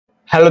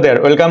Hello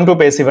there, welcome to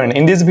Passivern.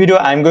 In this video,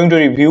 I am going to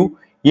review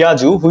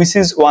Yazo, which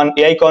is one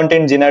AI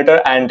content generator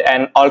and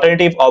an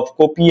alternative of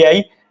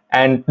CopyAI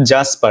and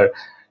Jasper.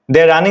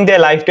 They're running their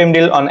lifetime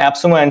deal on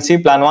appsumo and C.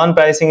 Plan 1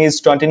 pricing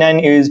is 29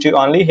 USD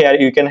only. Here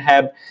you can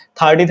have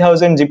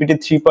 30,000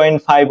 GPT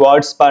 3.5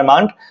 words per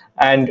month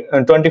and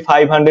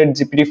 2500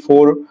 GPT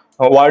 4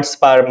 words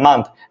per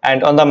month.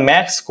 And on the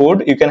max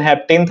code, you can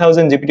have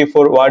 10,000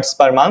 GPT-4 words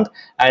per month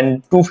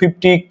and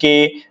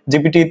 250k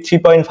GPT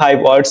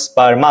 3.5 words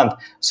per month.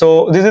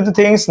 So these are the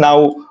things.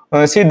 Now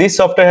see, this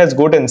software has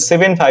gotten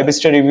 7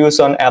 5-star reviews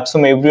on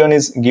appsumo. Everyone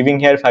is giving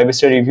here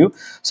 5-star review.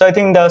 So I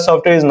think the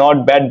software is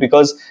not bad,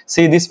 because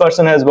see, this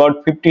person has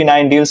bought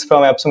 59 deals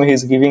from appsumo. He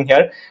is giving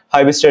here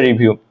 5-star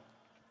review.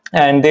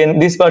 And then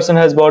this person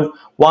has bought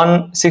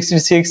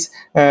 166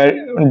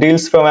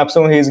 deals from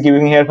appsumo. He is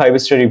giving here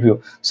 5-star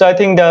review. So I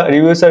think the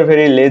reviews are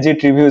very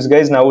legit reviews,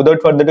 guys. Now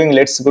without further ado,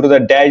 let's go to the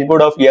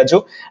dashboard of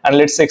Yazo and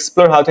let's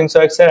explore how things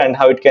work here and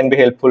how it can be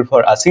helpful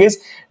for us. Yes,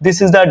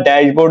 this is the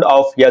dashboard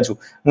of Yazo.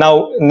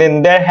 Now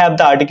then they have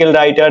the article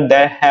writer,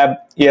 they have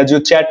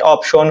Yazo Chat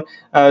option.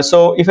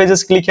 So if I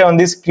just click here on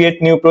this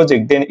create new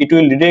project, then it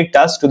will redirect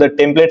us to the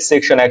template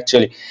section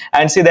actually.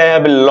 And see, they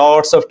have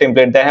lots of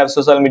template. They have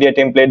social media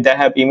template, they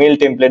have email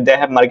template, they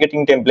have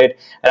marketing template,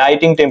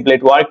 writing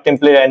template, work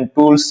template, and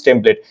tools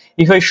template.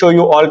 If I show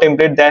you all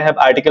template, they have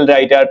article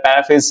writer,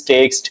 paraphrase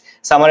text,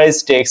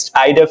 summarize text,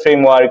 IDA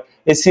framework,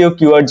 SEO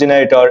keyword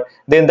generator.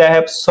 Then they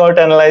have short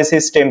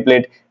analysis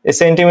template, a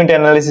sentiment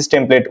analysis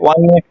template,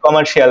 1-minute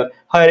commercial,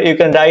 where you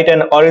can write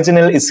an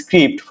original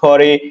script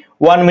for a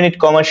 1-minute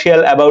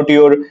commercial about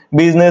your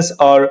business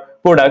or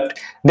product.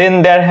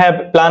 Then there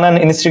have plan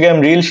an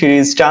Instagram reel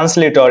series,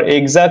 translator,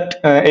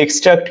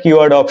 extract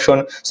keyword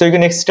option, so you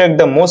can extract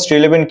the most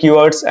relevant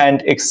keywords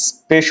and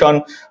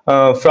expression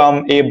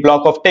from a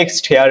block of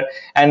text here.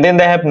 And then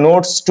they have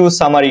notes to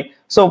summary.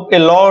 So a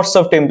lots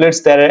of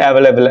templates that are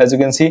available, as you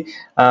can see.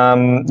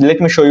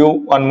 Let me show you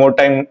one more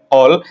time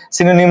all.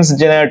 Synonyms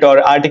generator,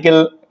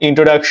 article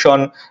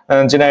introduction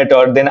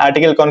generator, then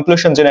article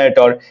conclusion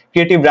generator,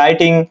 creative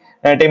writing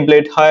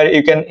template, where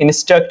you can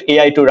instruct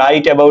AI to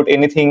write about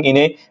anything in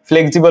a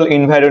flexible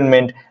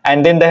environment.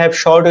 And then they have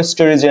short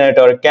story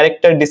generator,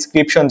 character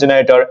description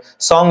generator,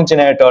 song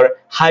generator,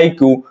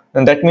 haiku.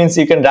 And that means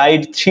you can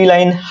write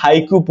 3-line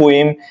haiku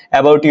poem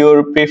about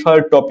your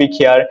preferred topic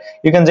here.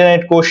 You can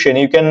generate question,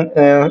 you can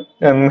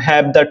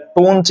have the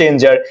tone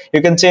changer,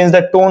 you can change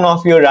the tone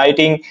of your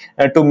writing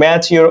to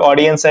match your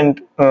audience, and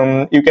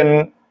you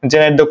can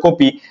generate the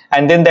copy.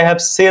 And then they have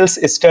sales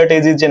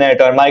strategy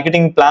generator,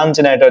 marketing plan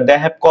generator, they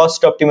have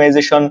cost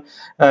optimization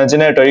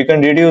generator. You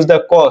can reduce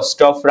the cost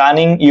of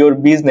running your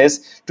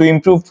business to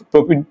improve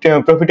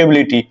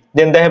profitability.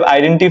 Then they have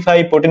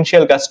identify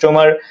potential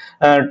customer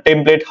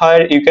template,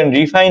 where you can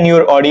refine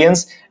your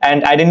audience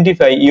and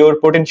identify your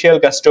potential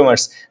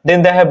customers.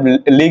 Then they have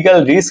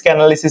legal risk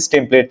analysis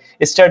template,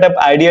 startup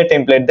idea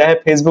template, they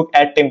have Facebook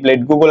ad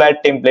template, Google ad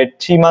template,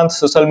 3-month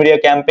social media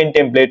campaign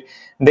template.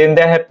 Then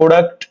they have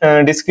product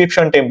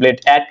description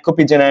template, ad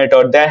copy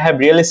generator, they have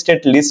real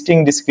estate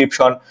listing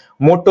description,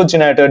 motto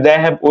generator, they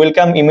have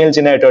welcome email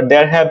generator,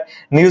 they have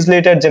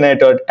newsletter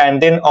generator,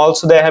 and then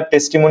also they have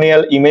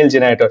testimonial email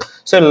generator.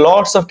 So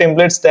lots of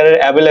templates that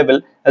are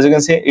available. As you can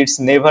see, it's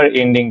never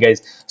ending,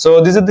 guys. So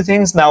these are the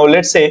things. Now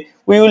let's say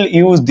we will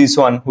use this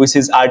one, which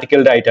is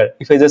article writer.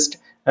 If I just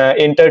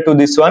enter to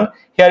this one,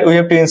 here we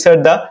have to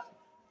insert the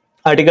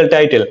article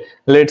title.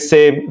 Let's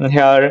say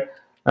here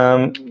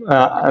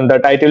the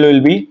title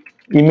will be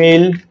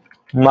email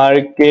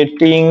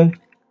marketing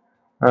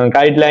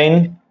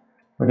guideline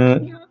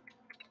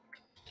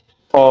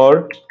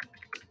for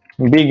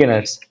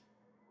beginners.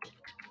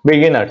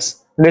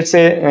 Let's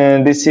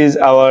say this is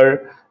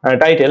our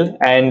title,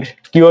 and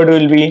keyword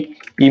will be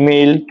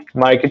email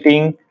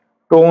marketing,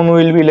 tone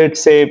will be,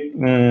 let's say,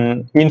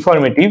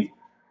 informative,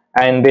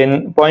 and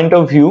then point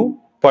of view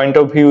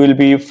will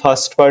be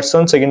first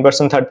person, second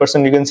person, third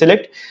person. You can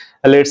select,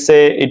 let's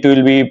say it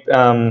will be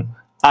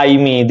I,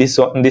 me,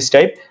 this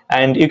type.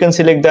 And you can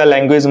select the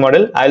language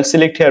model. I'll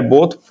select here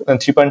both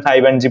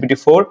 3.5 and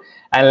GPT-4.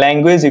 And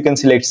language, you can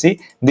select, see,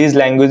 these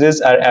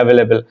languages are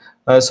available.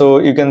 So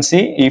you can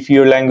see if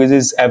your language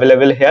is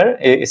available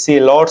here. See,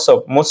 lots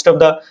of, most of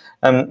the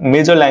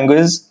major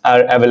languages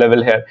are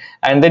available here.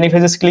 And then if I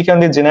just click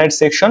on the generate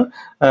section,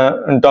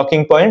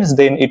 talking points,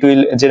 then it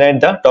will generate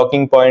the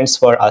talking points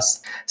for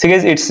us. So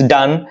guys, it's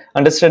done.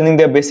 Understanding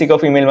the basic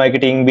of email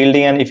marketing,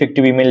 building an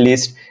effective email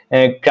list,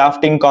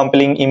 crafting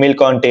compelling email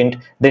content,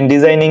 then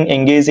designing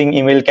engaging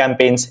email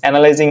campaigns,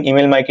 analyzing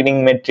email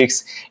marketing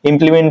metrics,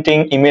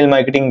 implementing email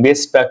marketing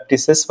best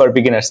practices for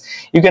beginners.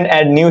 You can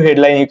add new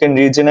headline, you can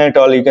regenerate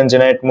all, you can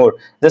generate more.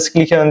 Just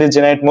click on the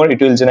generate more,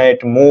 it will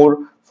generate more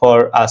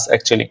for us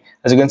actually.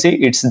 As you can see,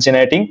 it's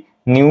generating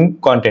new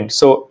content.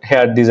 So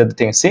here these are the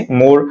things, see,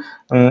 more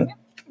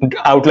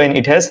outline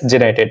it has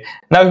generated.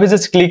 Now if we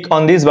just click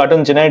on this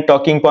button, generate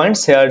talking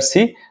points, here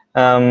see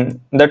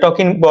the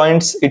talking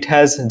points it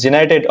has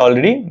generated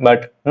already.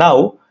 But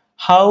now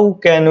how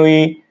can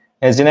we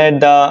generate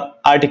the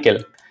article?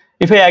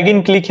 If I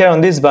again click here on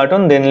this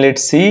button, then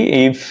let's see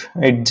if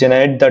it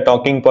generates the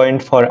talking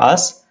point for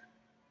us.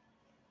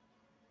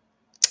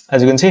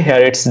 As you can see here,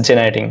 it's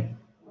generating.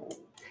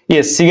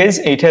 Yes, see guys,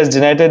 it has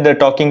generated the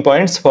talking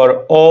points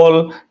for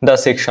all the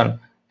section.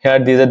 Here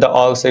these are the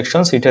all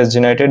sections. It has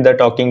generated the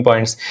talking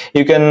points.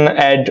 You can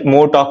add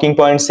more talking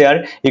points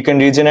here. You can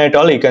regenerate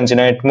all, you can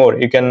generate more.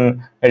 You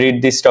can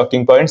read these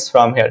talking points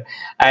from here.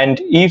 And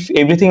if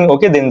everything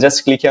okay, then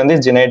just click on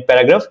this generate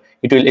paragraph.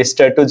 It will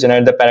start to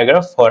generate the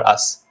paragraph for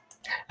us.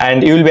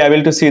 And you will be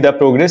able to see the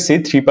progress. See,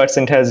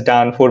 3% has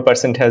done,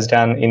 4% has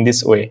done in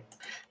this way.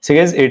 So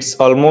guys, it's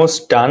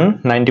almost done.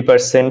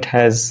 90%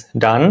 has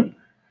done.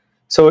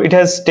 So it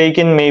has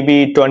taken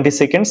maybe 20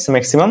 seconds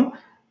maximum,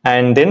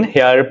 and then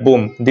here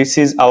boom, this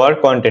is our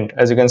content.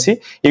 As you can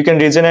see, you can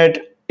regenerate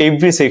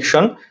every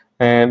section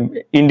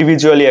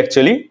individually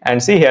actually,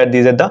 and see here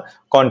these are the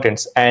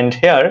contents, and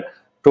here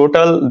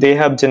total they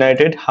have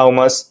generated how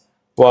much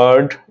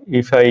word.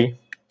 If I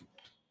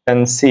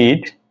can see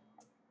it,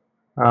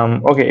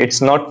 okay, it's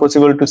not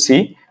possible to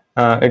see,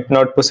 it's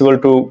not possible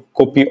to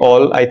copy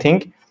all, I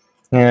think.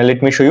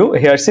 Let me show you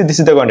here. See, this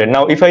is the content.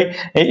 Now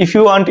if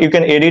you want, you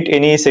can edit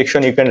any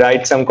section, you can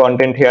write some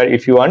content here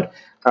if you want.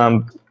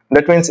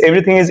 That means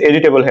everything is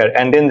editable here,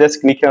 and then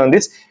just click on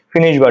this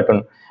finish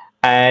button,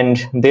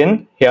 and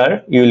then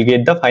here you will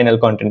get the final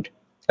content.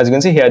 As you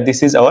can see here,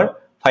 this is our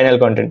final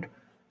content.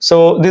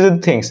 So these are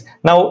the things.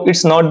 Now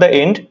it's not the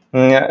end.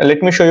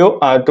 Let me show you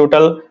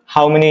total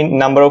how many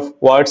number of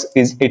words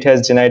is it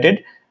has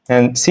generated,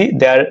 and see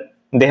there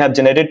they have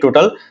generated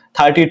total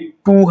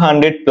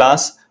 3200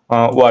 plus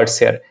words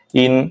here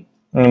in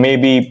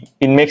maybe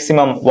in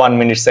maximum 1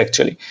 minutes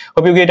actually.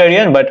 Hope you get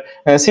idea. But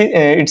see,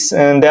 it's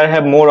there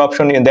have more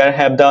option. There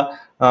have the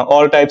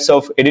all types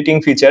of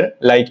editing feature,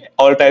 like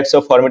all types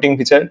of formatting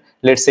feature.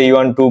 Let's say you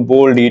want to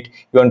bold it,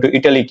 you want to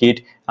italic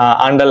it,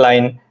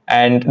 underline,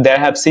 and there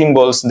have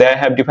symbols, there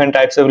have different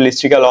types of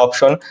listicle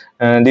option,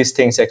 these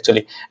things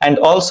actually. And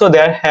also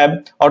there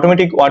have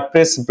automatic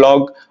WordPress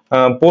blog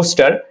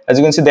poster. As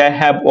you can see, there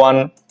have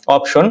one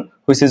option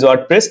which is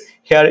WordPress.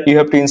 Here you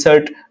have to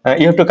insert,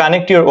 you have to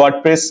connect your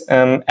WordPress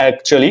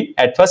actually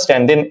at first,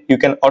 and then you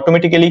can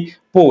automatically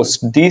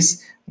post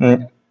this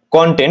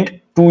content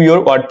to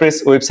your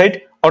WordPress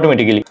website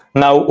automatically.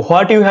 Now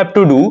what you have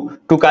to do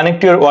to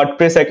connect your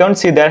WordPress account,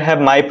 see there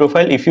have my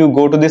profile. If you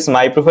go to this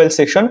my profile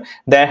section,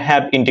 there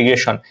have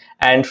integration,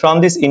 and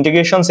from this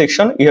integration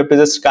section you have to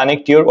just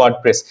connect your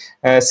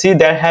WordPress. See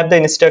there have the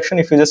instruction.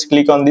 If you just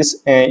click on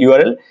this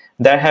URL,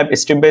 there have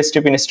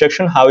step-by-step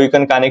instruction how you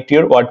can connect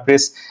your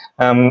WordPress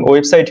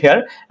website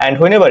here. And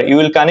whenever you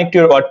will connect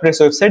your WordPress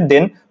website,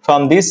 then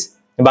from this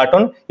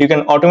button you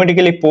can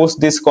automatically post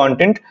this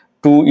content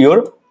to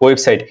your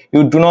website.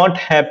 You do not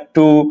have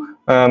to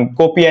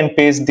copy and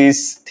paste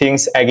these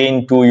things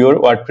again to your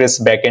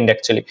WordPress backend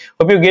actually.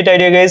 Hope you get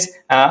idea guys,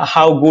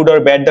 how good or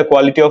bad the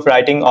quality of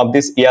writing of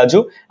this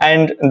Yazo.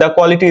 And the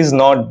quality is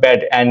not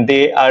bad, and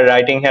they are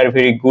writing here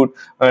very good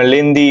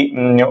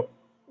lengthy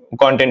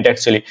content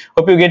actually.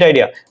 Hope you get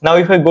idea. Now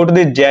if I go to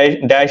the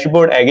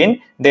dashboard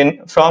again,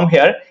 then from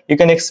here you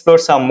can explore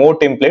some more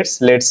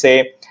templates. Let's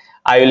say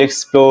I will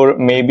explore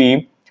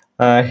maybe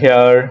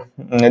here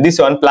this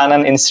one, plan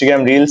an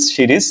Instagram Reels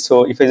series.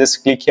 So if I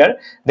just click here,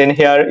 then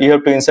here you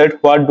have to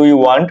insert what do you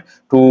want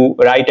to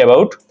write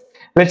about.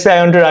 Let's say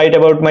I want to write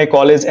about my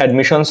college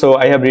admission, so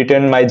I have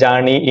written my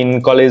journey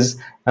in college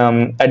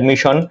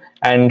admission,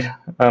 and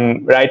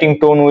writing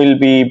tone will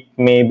be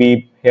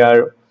maybe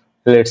here,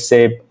 let's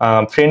say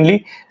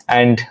friendly,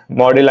 and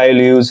model I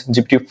will use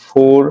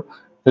GPT-4,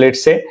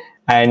 let's say,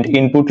 and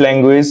input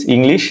language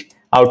English,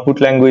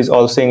 output language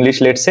also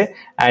English, let's say.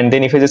 And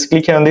then if I just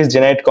click here on this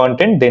generate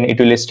content, then it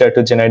will start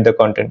to generate the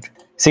content.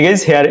 See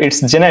guys, here it's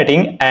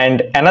generating.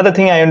 And another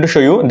thing I want to show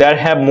you, there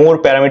have more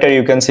parameter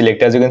you can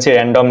select. As you can see,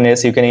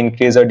 randomness you can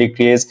increase or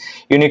decrease,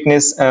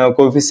 uniqueness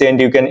coefficient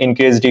you can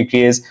increase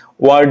decrease,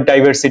 word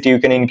diversity you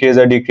can increase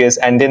or decrease,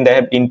 and then they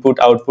have input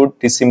output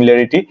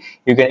dissimilarity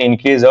you can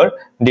increase or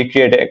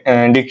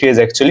decrease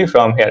actually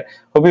from here.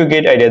 Hope you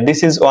get idea.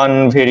 This is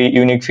one very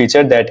unique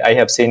feature that I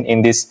have seen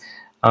in this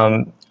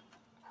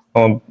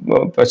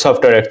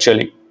software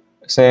actually.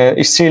 So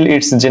it's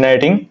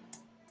generating.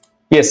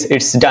 Yes,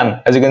 it's done.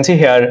 As you can see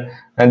here,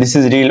 this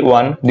is reel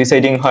 1,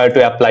 deciding where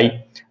to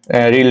apply,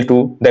 reel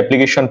 2, the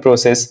application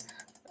process,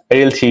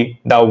 reel 3,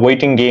 the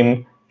waiting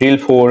game, reel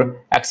 4,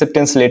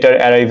 acceptance letter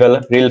arrival,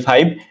 reel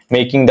 5,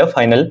 making the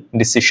final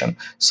decision.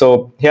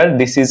 So here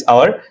this is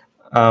our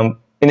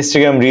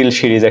Instagram reel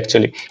series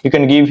actually. You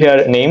can give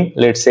here name,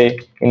 let's say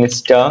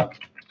Insta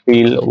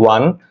reel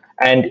 1,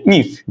 and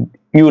if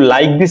you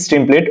like this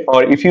template,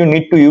 or if you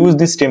need to use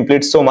this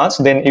template so much,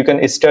 then you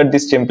can start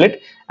this template,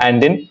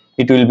 and then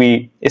it will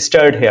be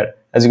stirred here.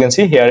 As you can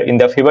see here in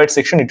the favorite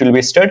section, it will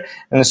be stirred,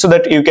 and so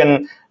that you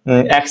can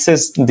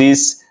access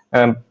this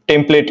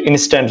template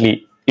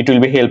instantly. It will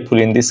be helpful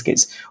in this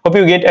case. Hope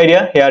you get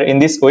idea. Here in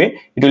this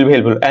way it will be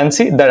helpful. And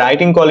see, the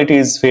writing quality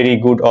is very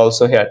good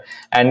also here,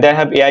 and they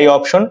have AI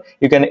option.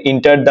 You can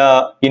enter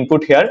the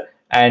input here,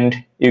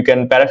 and you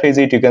can paraphrase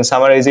it, you can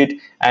summarize it,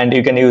 and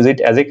you can use it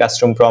as a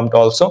custom prompt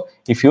also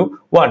if you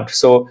want.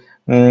 So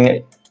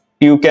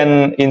you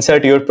can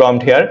insert your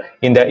prompt here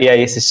in the AI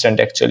assistant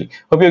actually.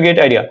 Hope you get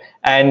idea.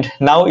 And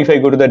now if I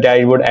go to the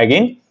dashboard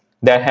again,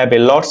 there have a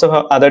lots of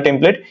other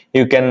template.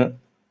 You can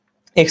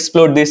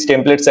explore these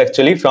templates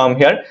actually from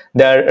here.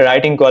 Their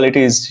writing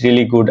quality is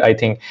really good, I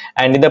think.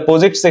 And in the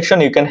project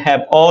section, you can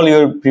have all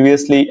your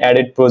previously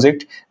added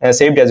project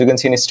saved, as you can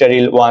see in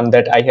sterile one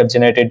that I have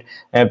generated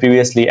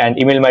previously, and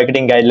email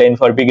marketing guideline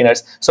for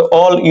beginners. So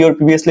all your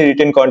previously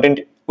written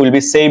content will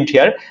be saved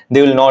here.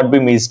 They will not be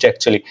missed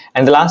actually.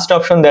 And the last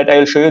option that I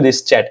will show you,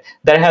 this chat.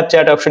 There I have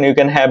chat option. You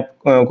can have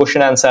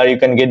question answer, you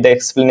can get the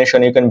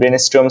explanation, you can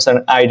brainstorm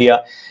some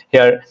idea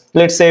here.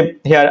 Let's say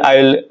here I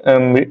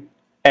will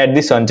add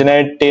this one,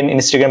 generate 10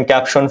 Instagram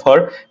caption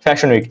for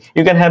fashion week.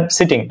 You can have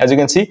sitting, as you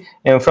can see.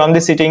 From the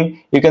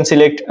sitting you can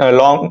select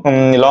long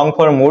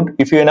form mode.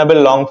 If you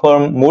enable long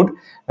form mode,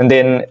 and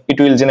then it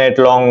will generate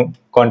long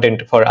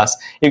content for us.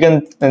 You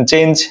can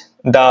change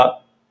the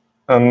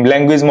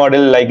language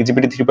model like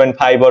GPT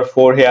 3.5 or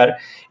 4 here.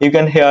 You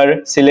can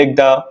here select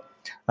the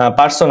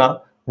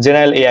persona,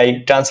 general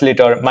AI,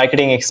 translator,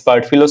 marketing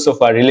expert,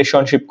 philosopher,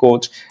 relationship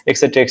coach,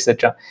 etc,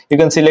 etc. You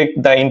can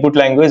select the input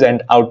language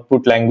and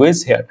output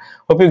language here.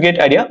 Hope you get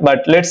idea.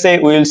 But let's say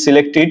we will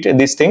select it,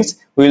 these things.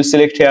 We will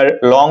select here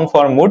long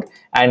form mode,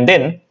 and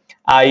then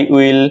I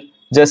will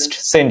just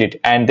send it,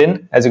 and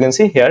then as you can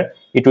see here,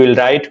 it will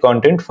write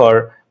content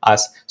for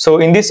us. So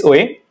in this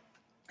way,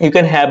 you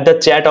can have the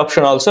chat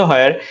option also,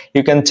 where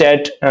you can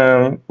chat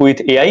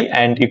with AI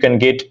and you can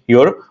get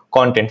your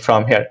content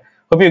from here.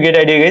 Hope you get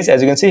idea guys.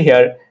 As you can see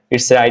here,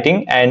 it's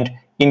writing, and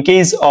in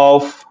case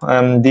of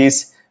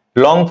this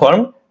long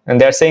form,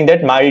 and they're saying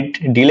that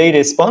might delay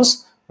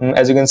response.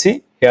 As you can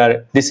see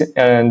here, this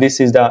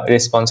is the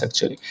response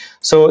actually.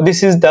 So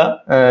this is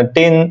the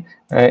 10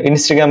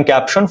 Instagram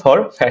caption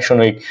for fashion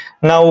week.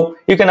 Now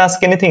you can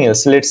ask anything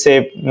else. Let's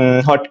say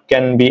what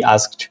can be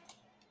asked.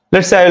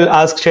 Let's say I will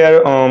ask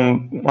here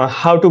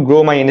how to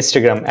grow my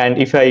Instagram, and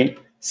if I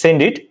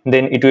send it,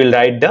 then it will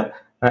write the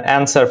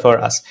answer for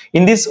us.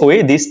 In this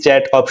way, this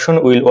chat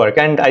option will work,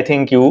 and I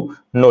think you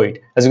know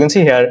it. As you can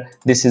see here,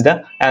 this is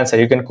the answer.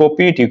 You can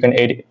copy it, you can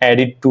add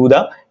it to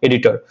the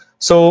editor.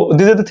 So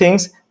these are the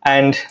things.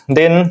 And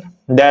then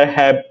there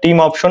have team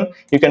option.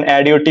 You can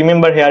add your team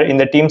member here in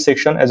the team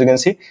section. As you can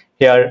see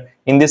here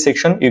in this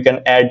section, you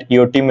can add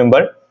your team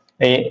member.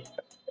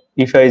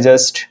 If I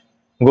just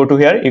go to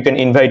here, you can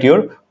invite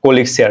your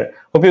colleagues here.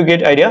 Hope you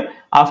get idea.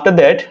 After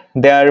that,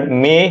 there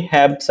may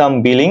have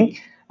some billing,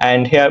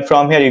 and here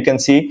from here you can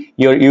see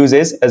your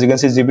uses. As you can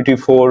see,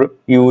 GPT-4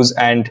 use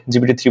and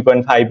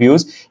GPT-3.5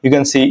 use. You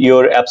can see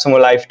your AppSumo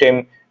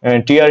lifetime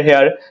tier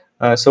here.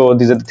 So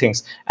these are the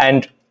things.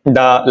 And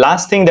the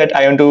last thing that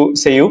I want to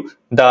say you,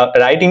 the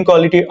writing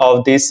quality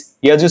of this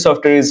Yazo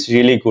software is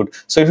really good.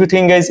 So if you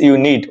think guys you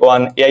need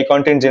one AI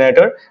content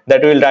generator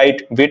that will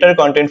write better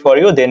content for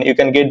you, then you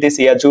can get this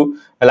Yazo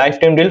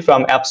lifetime deal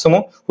from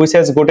AppSumo, which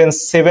has gotten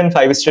 7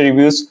 5-star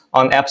reviews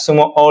on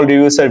AppSumo. All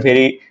reviews are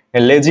very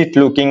legit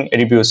looking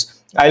reviews.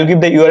 I'll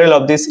give the URL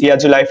of this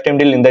Yazo lifetime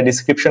deal in the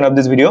description of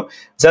this video.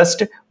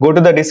 Just go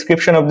to the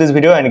description of this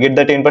video and get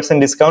the 10%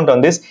 discount on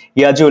this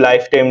Yazo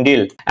lifetime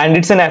deal. And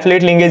it's an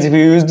affiliate linkage. If you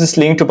use this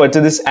link to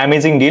purchase this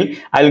amazing deal,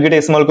 I'll get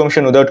a small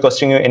commission without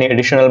costing you any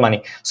additional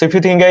money. So if you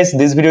think guys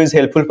this video is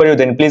helpful for you,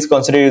 then please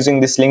consider using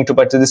this link to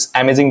purchase this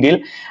amazing deal.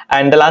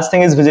 And the last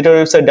thing is, visit our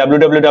website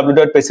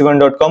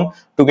www.passivern.com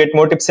to get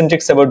more tips and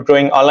tricks about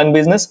growing online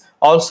business.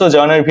 Also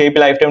join our VIP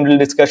lifetime deal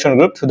discussion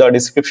group through the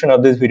description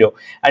of this video.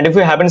 And if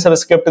you haven't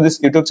subscribed to this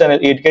YouTube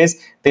channel yet guys,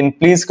 then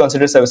please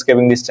consider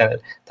subscribing this channel.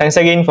 Thanks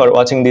again for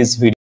watching this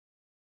video.